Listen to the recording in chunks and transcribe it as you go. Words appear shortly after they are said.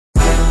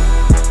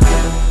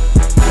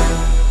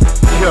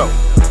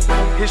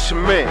It's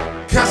your man,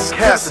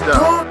 CAPIZZIL.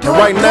 And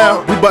right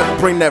now, we about to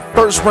bring that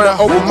first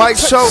round open mic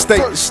show state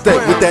to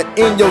state with that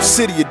In Your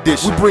City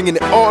edition. We bringing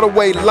it all the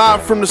way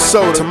live from the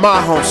soda to my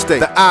home state,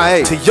 the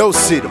IA, to your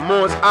city,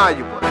 Moines,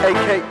 Iowa,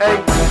 aka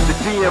the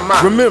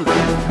DMI. Remember,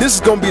 this is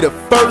gonna be the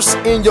first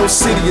In Your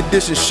City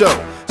edition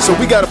show. So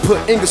we gotta put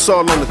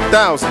INGERSOLL on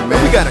 1,000,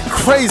 man. We got a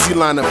crazy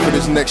lineup for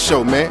this next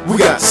show, man. We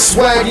got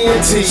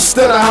SWAGG,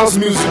 STUDDA House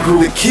Music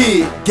Group, The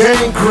Kid,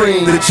 Gang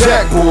Green, The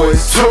Jack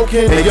Boys,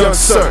 Token, and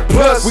YOUNGSIR.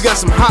 Plus, we got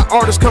some hot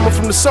artists coming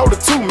from the soda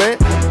too, man.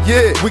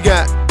 Yeah, we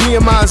got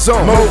BMI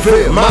Zone,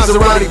 VELL,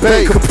 Maserati,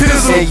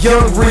 CAPIZZIL, and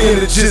YOUNGREE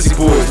and the JISI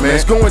boys, man.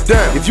 It's going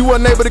down. If you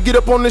wasn't able to get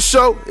up on this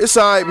show, it's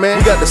alright, man.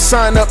 We got the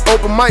sign up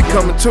open mic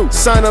coming too.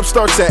 Sign up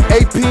starts at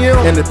 8 p.m.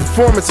 and the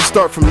performances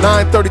start from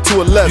 9:30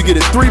 to 11. You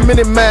get a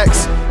 3-minute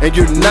max and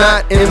you're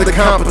not in the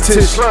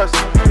competition. Plus,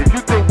 if you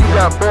think you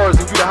got bars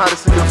and you the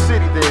hottest in your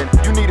city, then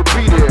you need to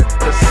be there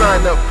for the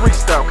sign up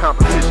freestyle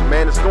competition,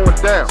 man. It's going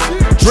down.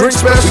 Drink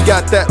special, we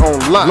got that on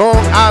lock.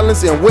 Long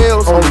Islands and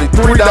Wells, only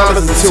 $3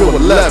 until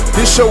 11.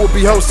 This show will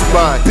be hosted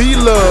by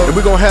B-LUV, and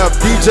we're gonna have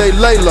DJ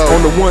LAYLOW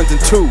on the 1s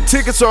and 2s.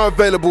 Tickets are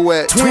available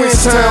at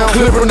Twinstown,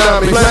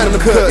 Clippernomics, Platinum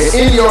Cuts,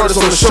 and any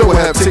artist on the show will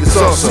have tickets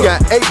also. We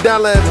got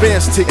 $8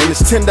 advance tickets, and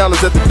it's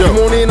 $10 at the door.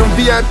 You want in on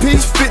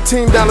VIPs?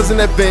 $15 in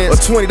advance,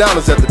 or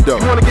 $20 at the door.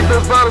 You wanna get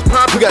those bottles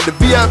poppin'? We got the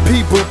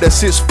VIP booth that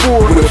sits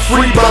forward with a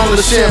free bottle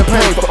of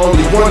champagne for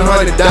only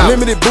 $100.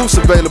 Limited booths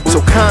available,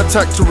 so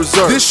contact to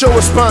reserve. This show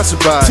is sponsored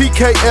by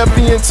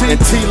TKFENT and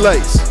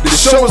T-Lace. The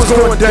show is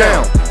going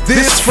down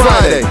this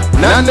Friday,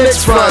 not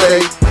next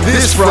Friday,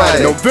 this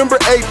Friday, November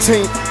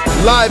 18th,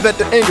 live at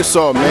the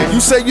INGERSOLL, man. You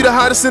say you the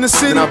hottest in the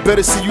city, and I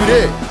better see you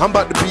there. I'm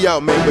about to be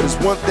out, man, but there's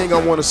one thing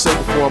I want to say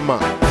before I'm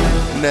out,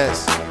 and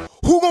that's,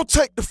 who gonna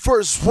take the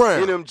first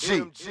round?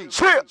 NMG.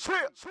 Chill.